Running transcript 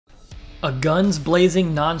A guns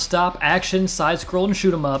blazing non-stop action side-scroll and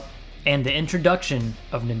shoot 'em up, and the introduction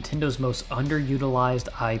of Nintendo's most underutilized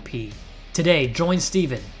IP. Today, join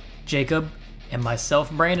Steven, Jacob, and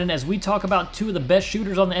myself, Brandon, as we talk about two of the best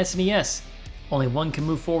shooters on the SNES. Only one can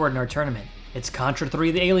move forward in our tournament. It's Contra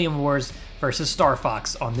III: The Alien Wars versus Star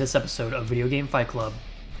Fox on this episode of Video Game Fight Club.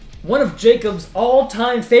 One of Jacob's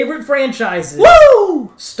all-time favorite franchises.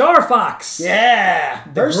 Woo! Star Fox! Yeah!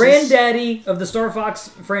 The granddaddy of the Star Fox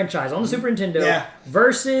franchise on the Super Nintendo. Yeah.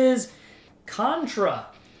 Versus Contra.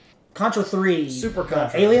 Contra 3. Super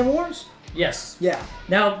Contra. Alien Wars? Yes. Yeah.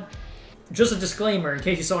 Now, just a disclaimer, in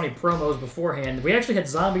case you saw any promos beforehand, we actually had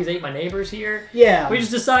Zombies Ate My Neighbors here. Yeah. We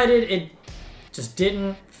just decided it just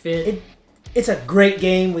didn't fit. It's a great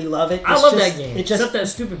game. We love it. I love that game. Except that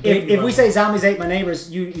stupid baby If we say Zombies Ate My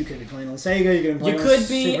Neighbors, you could be playing on Sega, you could be playing on You could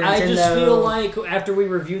be. Super I Nintendo. just feel like after we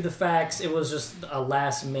reviewed the facts, it was just a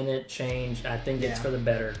last-minute change. I think it's for the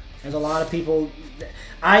better. There's a lot of people...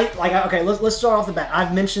 Okay, let's start off the bat.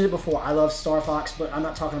 I've mentioned it before. I love Star Fox, but I'm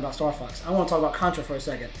not talking about Star Fox. I want to talk about Contra for a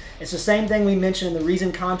second. It's the same thing we mentioned, and the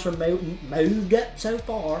reason Contra moved up so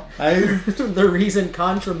far... the reason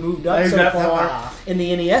Contra moved up so far in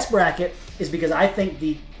the NES bracket is because I think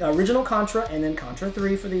the original Contra and then Contra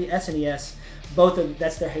 3 for the SNES,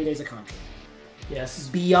 that's their heydays of Contra. Yes.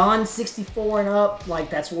 Beyond 64 and up,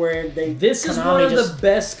 that's where they... This is one of the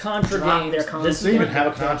best Contra games. Does they even have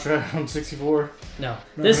a Contra on 64? No.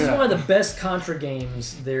 This is one of the best Contra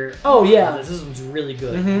games there. Oh, yeah. This one's really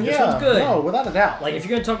good. Mm-hmm. This one's good. No, without a doubt. If you're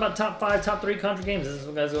going to talk about top 5, top 3 Contra games, this is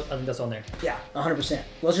one, guys. I think that's on there. Yeah, 100%.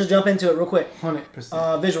 Let's just jump into it real quick.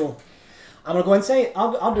 100%. Visual. I'm going to go ahead and say it.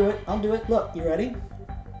 I'll do it. I'll do it. Look, you ready?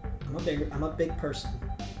 I'm a big person.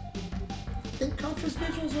 I think Contra's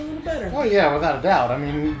visuals are a little better. Oh yeah, without a doubt. I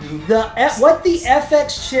mean, what the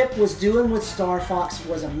FX chip was doing with Star Fox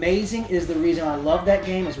was amazing. It is the reason I love that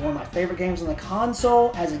game. It's one of my favorite games on the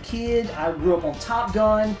console. As a kid, I grew up on Top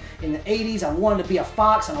Gun in the 80s. I wanted to be a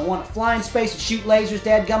fox and I wanted to fly in space and shoot lasers,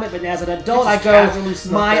 dadgummit. But as an adult, I go,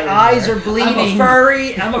 my eyes are bleeding. I'm a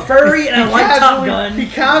furry, and I like Top Gun. He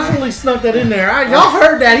casually snuck that in there. Y'all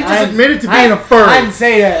heard that? He just admitted to being a furry. I didn't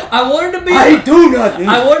say that. I wanted to be. I do nothing.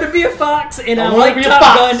 I wanted to be a fox. And I like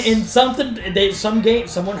Top Gun in some game.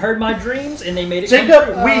 Someone heard my dreams and they made it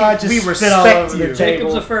Jacob, come true. we respect you.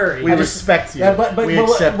 Jacob's a furry. We respect you. Yeah, but we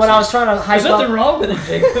accept when you. I was trying to hype There's nothing wrong with it,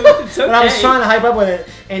 Jacob. It's okay. When I was trying to hype up with it,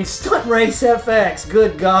 and Stunt Race FX,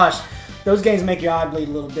 good gosh, those games make your eye bleed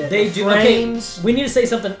a little bit. They do. Frames. Okay, we need to say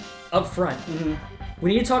something up front.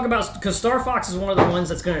 We need to talk about, because Star Fox is one of the ones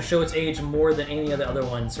that's going to show its age more than any of the other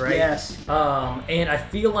ones, right? Yes. And I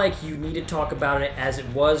feel like you need to talk about it as it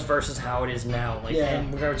was versus how it is now.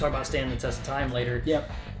 And we're going to talk about standing the test of time later. Yep.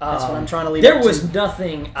 That's what I'm trying to leave. There was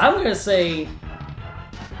nothing. I'm going to say.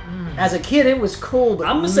 As a kid, it was cool, but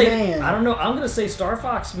I'm going to say. I don't know. I'm going to say Star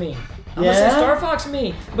Fox me. I'm Yeah? going to say Star Fox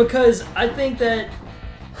me because I think that.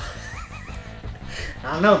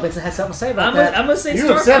 I don't know. Vincent has something to say about that. I'm going to say You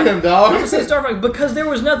Star upset Fox. him, dog. I'm going to say Star Fox because there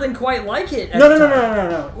was nothing quite like it.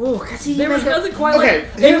 No. Ooh, there was nothing quite like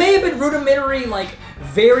it. It may have been rudimentary,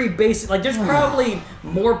 very basic. There's probably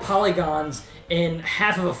more polygons in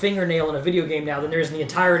half of a fingernail in a video game now than there is in the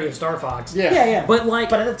entirety of Star Fox. Yeah. But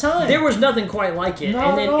at the time, there was nothing quite like it. Not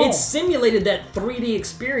And then at all. it simulated that 3D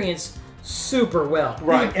experience super well.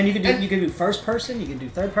 Right. And you can do first person, you can do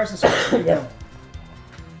third person. So yeah.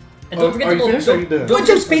 And don't forget Are you finished or are you done? Don't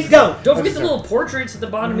just speak. Go. Don't forget the little portraits at the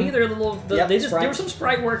bottom either. Yep, There was some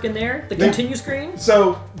sprite work in there. The continue screen.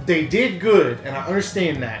 So they did good, and I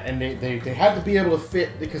understand that. And they had to be able to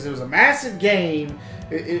fit because it was a massive game.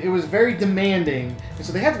 It was very demanding, and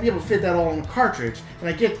so they had to be able to fit that all on the cartridge. And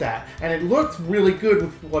I get that, and it looked really good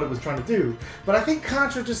with what it was trying to do. But I think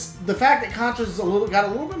Contra the fact that Contra's got a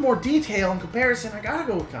little bit more detail in comparison, I gotta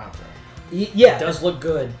go with Contra. Yeah, It does look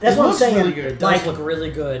good. That's what I'm saying. Really good. It does look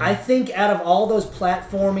really good. I think out of all those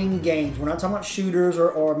platforming games, we're not talking about shooters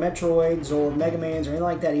or Metroids or Mega Mans or anything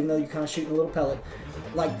like that, even though you're kind of shooting a little pellet.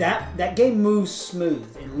 That game moves smooth.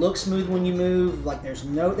 It looks smooth when you move.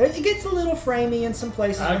 It gets a little framey in some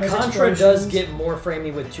places. Contra does get more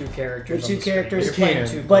framey with two characters. You're playing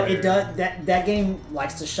two but players. it does that game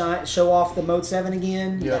likes to show off the Mode 7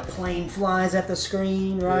 again. Yeah. That plane flies at the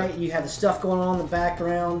screen, right? Yeah. You have the stuff going on in the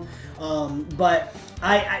background. But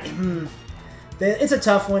it's a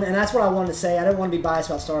tough one, and that's what I wanted to say. I don't want to be biased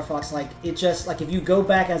about Star Fox. If you go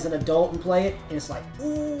back as an adult and play it, and it's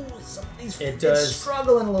ooh, it's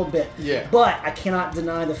struggling a little bit. Yeah. But I cannot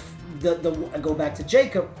deny I go back to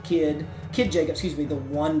Kid Jacob, excuse me, the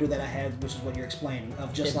wonder that I had, which is what you're explaining,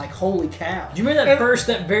 of just holy cow. Do you remember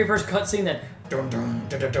that very first cutscene that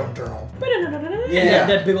Yeah,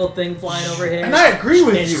 that big old thing flying overhead. And I agree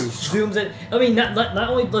with and you. Zooms in. I mean, not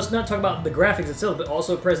only let's not talk about the graphics itself, but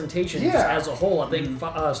also presentation as a whole. I think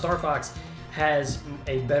Star Fox has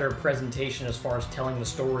a better presentation as far as telling the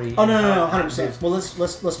story. Oh no, 100%. Well,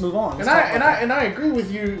 let's move on. And I agree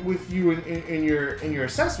with you in your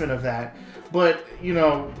assessment of that. But you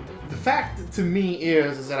know, the fact to me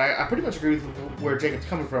is that I pretty much agree with where Jacob's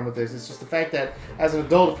coming from with this. It's just the fact that as an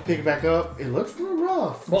adult, if you pick it back up, it looks real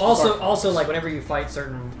rough. Well, also like whenever you fight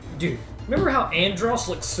certain dude. Remember how Andros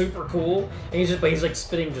looks super cool, and he's like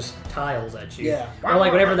spitting just tiles at you. Yeah. Or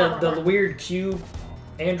like whenever the weird cube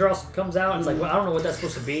Andros comes out, it's like, well, I don't know what that's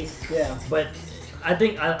supposed to be. Yeah. But I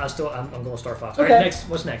think I'm going Star Fox. Okay. All right, next.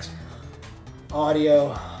 What's next?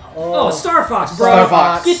 Audio. Oh, Star Fox, bro. Star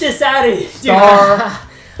Fox. Get this out of here. Star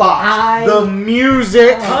Fox. The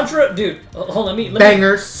music. Contra, dude. Hold on, let me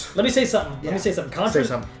say something. Yeah. Let me say something. Say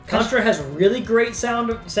something. Contra has really great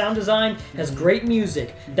sound design. Has great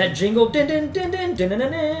music. That jingle, din din din din din din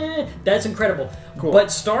din. That's incredible. Cool.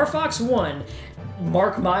 But Star Fox 1,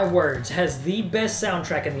 mark my words, has the best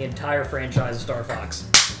soundtrack in the entire franchise of Star Fox.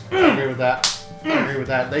 I agree with that.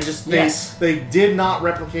 They did not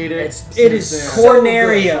replicate it. It is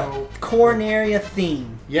Corneria. Corneria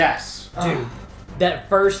theme. Yes. Dude, that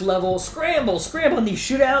first level, scramble on these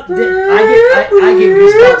shootout. I get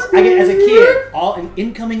goosebumps. I get as a kid. All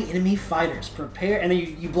incoming enemy fighters prepare, and then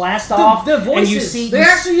you blast off. The and voices. you see They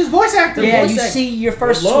actually use voice acting. Yeah, voice you acting. see your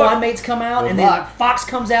first Good luck. squad mates come out, Good and luck. then Fox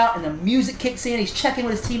comes out, and the music kicks in. He's checking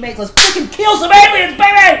with his teammates. Let's freaking kill some aliens,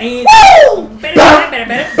 baby! Woo!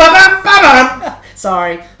 Ba-bam.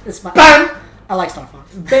 Sorry, it's my. Bam. I like Star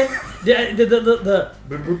Fox. Yeah.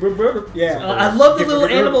 I love the little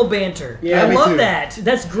animal banter. Yeah, I me love too. that.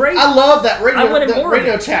 That's great. I love that radio. I wanted that more of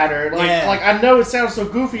radio it. chatter. Yeah. Like I know it sounds so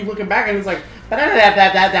goofy looking back, and it's like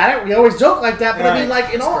that. We always joke like that, but I mean, Right.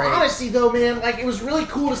 like in all great. honesty, though, man, like it was really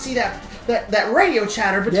cool to see that radio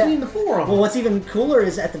chatter between the four of them. Well, what's even cooler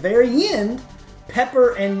is at the very end,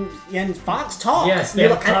 Pepper and Fox talk. Yes, they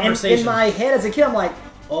have a And conversation. in my head as a kid, I'm like,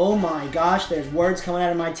 oh my gosh, there's words coming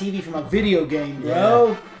out of my TV from a video game,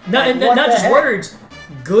 bro. Not, Like, and what not the just heck? words,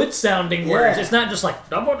 good sounding words. Yeah. It's not just like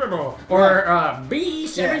or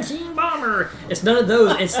B-17 bomber. It's none of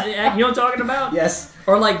those. It's you know what I'm talking about? Yes.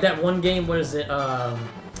 Or like that one game. What is it?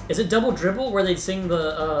 Is it Double Dribble where they sing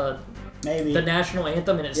the Maybe. the national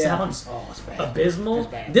anthem and it Yeah. sounds Oh, it's bad. abysmal? It's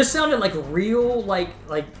bad. This sounded like real, like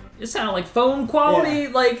it sounded like phone quality. Yeah.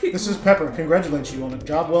 Like This is Pepper. Congratulate you on a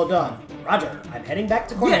job well done. Roger, I'm heading back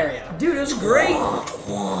to Corneria. yeah, dude, it was great. I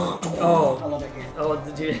Oh, love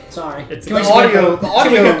that game. dude. Sorry. It's The audio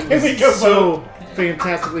Can we is go so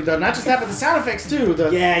fantastically done. Not just that, but the sound effects too. The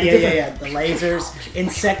different- The lasers.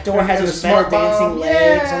 Insector has The those smart metal dancing bomb.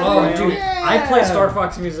 legs. Yeah. on the Oh, ground. dude, Yeah. I play Star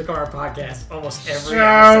Fox music on our podcast almost every So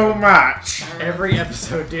episode. much. Every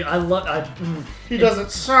episode, dude. I love. He does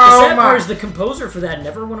it so The sad part much. is the composer for that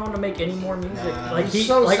never went on to make any more music. Nah, like he,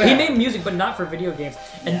 so he sad. made music, but not for video games.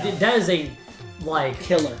 And Yeah. that is a like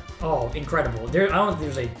Killer. oh incredible. I don't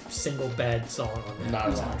think there's a single bad song on that Not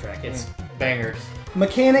at all. soundtrack. It's Bangers.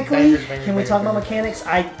 Mechanically, Bangers, can we talk about bangers. mechanics?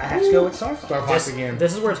 I have to go with Star Fox. Star Fox again.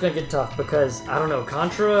 this is where it's gonna get tough because I don't know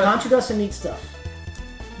Contra Contra does some neat stuff.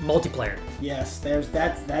 multiplayer. Yes,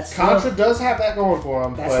 that's Contra does have that going for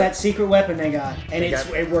him. that's but that secret weapon they got, and They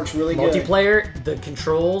it works really good. Multiplayer, the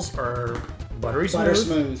controls are buttery smooth. Butter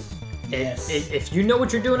smooth. It- Yes. if you know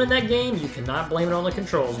what you're doing in that game, you cannot blame it on the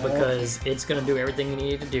controls because it's going to do everything you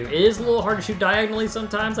need it to do. It is a little hard to shoot diagonally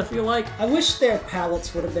sometimes, I feel like. I wish their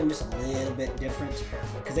palettes would have been just a little bit different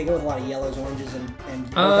because they go with a lot of yellows, oranges, and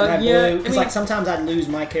both of them have yeah, blue. I Because mean- like sometimes I'd lose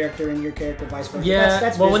my character and your character, vice versa. Yeah,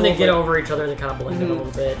 that's well, when they visual, get but- over each other, they kind of blend in a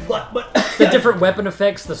little bit. But The different weapon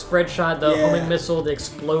effects, the spread shot, the Yeah. homing missile, the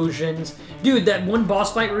explosions. Dude, that one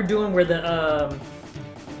boss fight we were doing where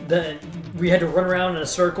we had to run around in a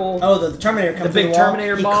circle. Oh, the Terminator comes The big through the wall.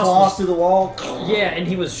 Terminator he boss claws was- through the wall. Yeah, and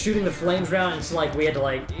he was shooting the flames around. And it's like we had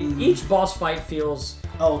to each boss fight feels.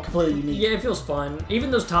 Oh, completely unique. Yeah, it feels fun.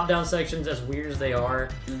 Even those top-down sections, as weird as they are,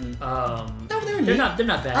 No, they're they're neat. not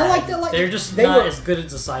bad. I like that. They're just they not were- as good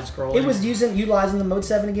as the side scrolling. It was utilizing the Mode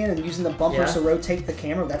 7 again and using the bumpers Yeah. to rotate the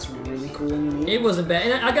camera. That's really cool and unique. It wasn't bad,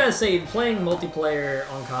 and I gotta say, playing multiplayer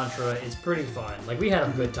on Contra is pretty fun. Like we had a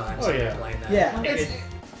good time playing that. Yeah. Like,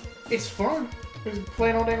 it's fun. It's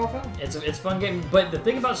playing all day on phone. it's a fun game. But the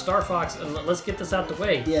thing about Star Fox, and let's get this out the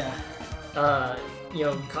way. Yeah.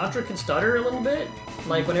 Contra can stutter a little bit.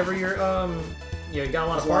 Like whenever you're you got a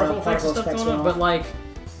lot of There's a lot particle of effects and particle stuff effects going on. going But like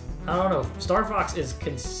I don't know. Star Fox is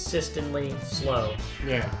consistently slow.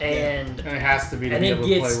 Yeah. And it has to be to and be it able to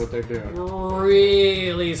gets play what they're doing.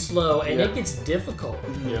 really slow, and it gets difficult.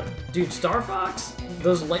 Yeah. Dude, Star Fox,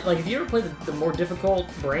 those like if you ever play the more difficult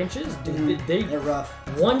branches, dude, They're rough.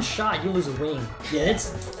 one shot you lose a wing. Yeah, it's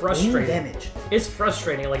frustrating. Wing damage. It's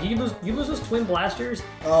frustrating. Like you lose those twin blasters.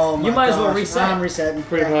 Oh my You might as well gosh. reset. I'm resetting.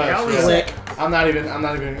 Pretty much. I'll yeah. reset. I'm not even.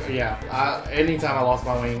 Yeah. Anytime I lost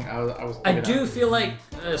my wing, I was. I do feel like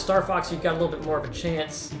Star Fox, you've got a little bit more of a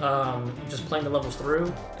chance just playing the levels through.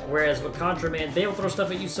 Whereas with Contra, man, they will throw stuff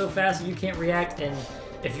at you so fast that you can't react. And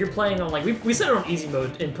if you're playing on, like, we set it on easy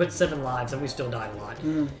mode and put 7 lives, and we still die a lot.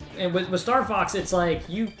 And with Star Fox, it's like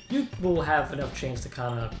you will have enough chance to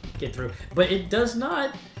kind of get through. But it does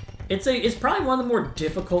not. It's probably one of the more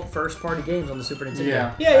difficult first-party games on the Super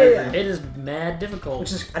Nintendo. Yeah. It is mad difficult.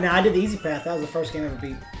 Which is, I mean, I did the easy path. That was the first game I ever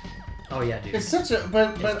beat. Oh yeah, dude. It's such a.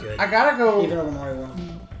 But good. I gotta go. Even over Mario World.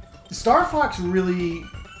 Star Fox really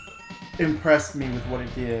impressed me with what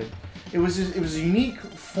it did. It was a unique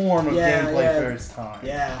form of gameplay for its time.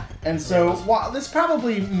 Yeah. And so, while this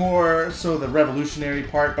probably more so the revolutionary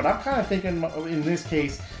part, but I'm kind of thinking in this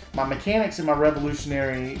case, my mechanics and my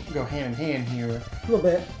revolutionary go hand in hand here. A little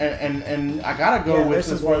bit. And I gotta go with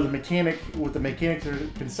there's as far as the mechanics are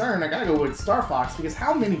concerned. I gotta go with Star Fox because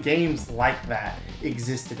how many games like that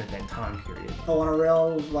existed at that time period? Oh, on a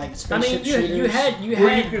rail like spaceship shooters. you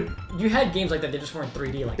had games like that. They just weren't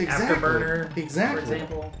 3D, like Afterburner, for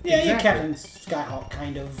example. Yeah, Captain Skyhawk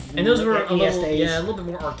kind of. And those were a ES little, days. a little bit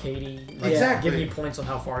more arcadey. Like, giving you points on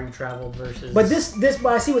how far you traveled versus. But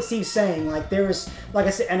but I see what Steve's saying. Like there was, like I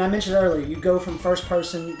said, and I mentioned earlier, you go from first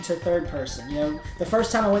person to third person. You know, the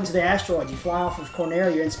first time I went to the asteroid, you fly off of Cornell,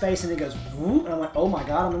 you're in space, and it goes whoop, and I'm like, oh my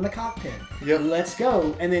god, I'm in the cockpit. Yep. Let's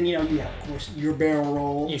go. And then you know, of course, your barrel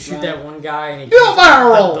roll. You shoot that one guy, and he barrel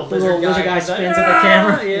roll. The little lizard guy spins at the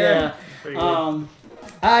camera. Yeah.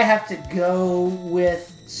 I have to go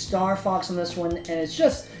with Star Fox on this one, and it's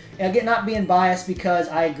just, again, not being biased because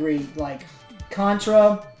I agree. Like,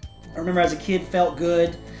 Contra, I remember as a kid felt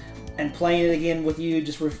good, and playing it again with you,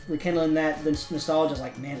 just rekindling the nostalgia, is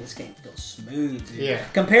like, man, this game feels smooth. Dude. Yeah.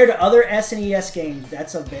 Compared to other SNES games,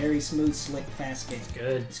 that's a very smooth, slick, fast game. It's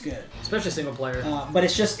good. It's good. Especially single player. But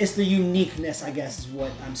it's the uniqueness, I guess, is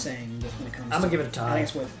what I'm saying when it comes to I'm going to give it a tie. I think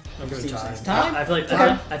it's what I'll give it a Steve tie. says. Tie? I feel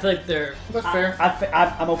like they're... That's fair.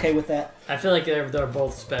 I'm okay with that. I feel like they're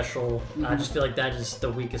both special. I just feel like that is the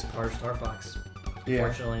weakest part of Star Fox. Yeah.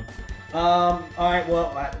 Unfortunately. All right.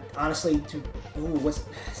 Well, honestly, what's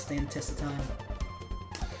stand the test of time?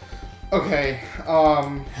 Okay.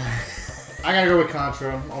 I gotta go with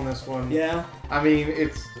Contra on this one. Yeah. I mean,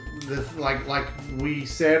 it's like we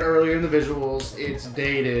said earlier in the visuals. It's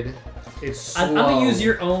dated. It's slow. I'm gonna use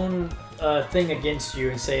your own thing against you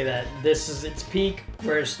and say that this is its peak,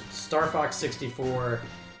 whereas Star Fox 64,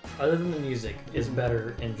 other than the music, is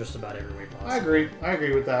better in just about every way possible. I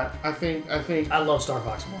agree with that. I think I love Star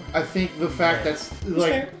Fox 1. I think the fact that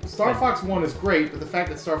Star Fox 1 is great, but the fact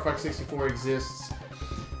that Star Fox 64 exists,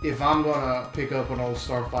 if I'm gonna pick up an old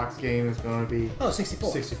Star Fox game, it's gonna be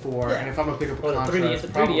 64. 64. Yeah. And if I'm gonna pick up a The Contra, 3DS, it's the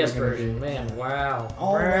probably 3DS gonna version, be... man, wow.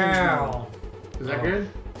 All Wow. Is that good?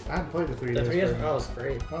 I haven't played the 3DS The 3DS, version. oh, it's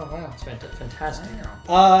great. Oh, wow. It's fantastic.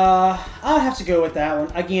 I'll have to go with that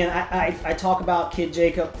one. Again, I talk about Kid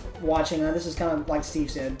Jacob watching. This is kind of like Steve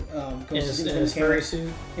said. In his furry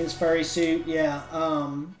suit? In his furry suit, yeah.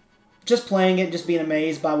 Just playing it, just being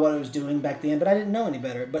amazed by what it was doing back then, but I didn't know any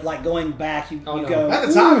better. But like going back, you go. At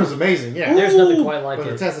the time, it was amazing. Yeah. There's nothing quite like but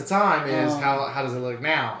it. the test of time is how does it look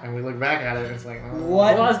now? And we look back at it, and it's like, oh.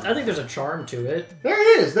 What? Well, I think there's a charm to it.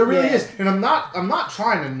 There is. There really is. And I'm not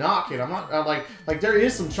trying to knock it. I'm not like there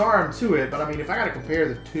is some charm to it. But I mean, if I got to compare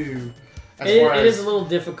the two, it is a little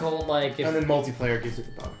difficult. Like, and then multiplayer gives it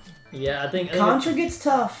the bonus. Yeah, I think Contra gets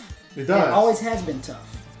tough. It does. It always has been tough.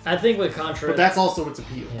 I think with Contra, but that's also its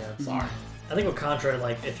appeal. Yeah, sorry. I think with Contra,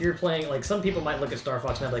 like, if you're playing, like, some people might look at Star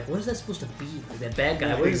Fox and be like, what is that supposed to be? Like, that bad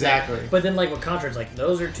guy? What is that? Exactly. But then, like, with Contra, it's like,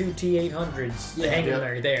 those are two T-800s hanging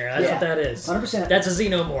right there. That's what that is. 100%. That's a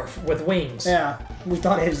xenomorph with wings. Yeah. We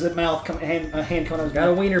thought it was a hand coming out of his Got a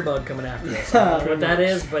mouth. wiener bug coming after us. I don't know what that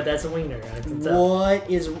is, but that's a wiener. What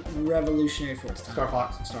is revolutionary for its time? Star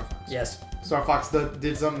Fox. Star Fox. Yes. Star Fox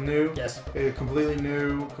did something new. Yes. Completely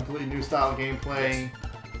new style of gameplay.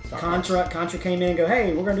 Contra came in and go,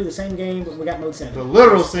 hey, we're going to do the same game, but we got mode 7. The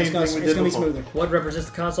literal same thing we It's did going to be before. smoother. What represents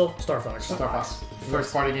the console? Star Fox. Star Fox.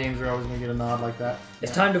 First party games are always going to get a nod like that.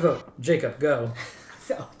 It's time to vote. Jacob, go.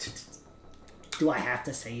 Do I have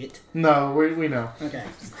to say it? No, we know. Okay.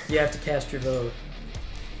 You have to cast your vote.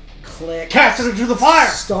 Click. Cast it into the fire!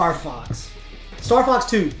 Star Fox. Star Fox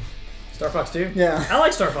 2. Star Fox 2? Yeah. I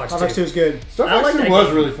like Star Fox 2. Star Fox 2 is good. Star I Fox like 2 that was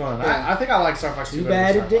game. really fun. Yeah. I think I like Star Fox 2 Too better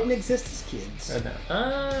bad than it Star didn't Fox. exist as kids.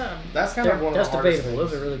 That's kind of one of That's the hardest debatable.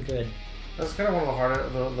 things. Those are really good. That's kind of one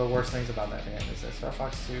of the worst things about that game is that Star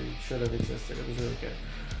Fox 2 should have existed. It was really good.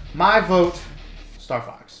 My vote, Star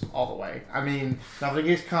Fox, all the way. I mean, nothing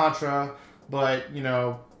against Contra, but, you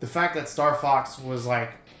know, the fact that Star Fox was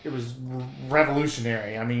like, it was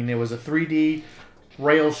revolutionary. I mean, it was a 3D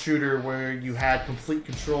rail shooter where you had complete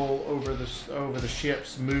control over the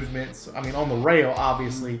ship's movements. I mean, on the rail,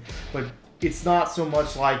 obviously, but it's not so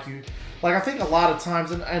much like you... Like, I think a lot of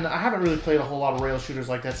times, and I haven't really played a whole lot of rail shooters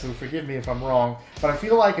like that, so forgive me if I'm wrong, but I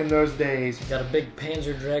feel like in those days... You got a big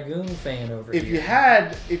Panzer Dragoon fan over If here.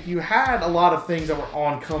 you had a lot of things that were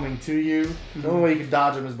oncoming to you, the only way you could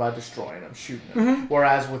dodge them is by destroying them, shooting them.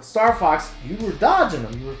 Whereas with Star Fox, you were dodging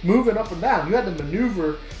them, you were moving up and down, you had to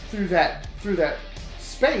maneuver through that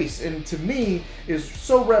space, and to me is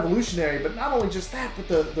so revolutionary. But not only just that, but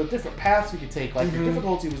the different paths you could take. Like the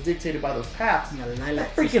difficulty was dictated by those paths. Yeah, the That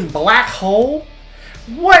lilac freaking black hole.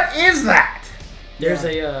 What is that? There's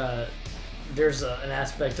an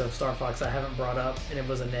aspect of Star Fox I haven't brought up, and it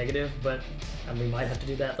was a negative, but we might have to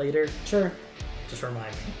do that later. Sure. Just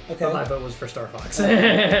remind me. Okay. But my vote was for Star Fox.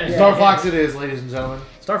 Star Fox it is, ladies and gentlemen.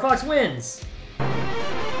 Star Fox wins.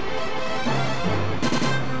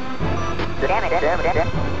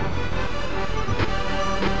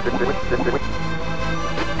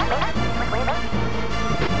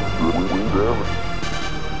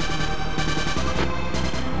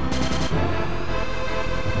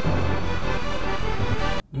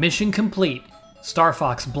 Mission complete. Star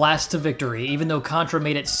Fox blasts to victory, even though Contra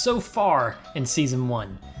made it so far in Season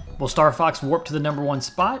 1. Will Star Fox warp to the #1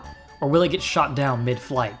 spot, or will it get shot down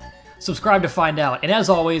mid-flight? Subscribe to find out, and as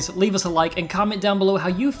always, leave us a like and comment down below how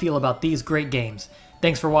you feel about these great games.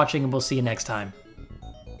 Thanks for watching, and we'll see you next time.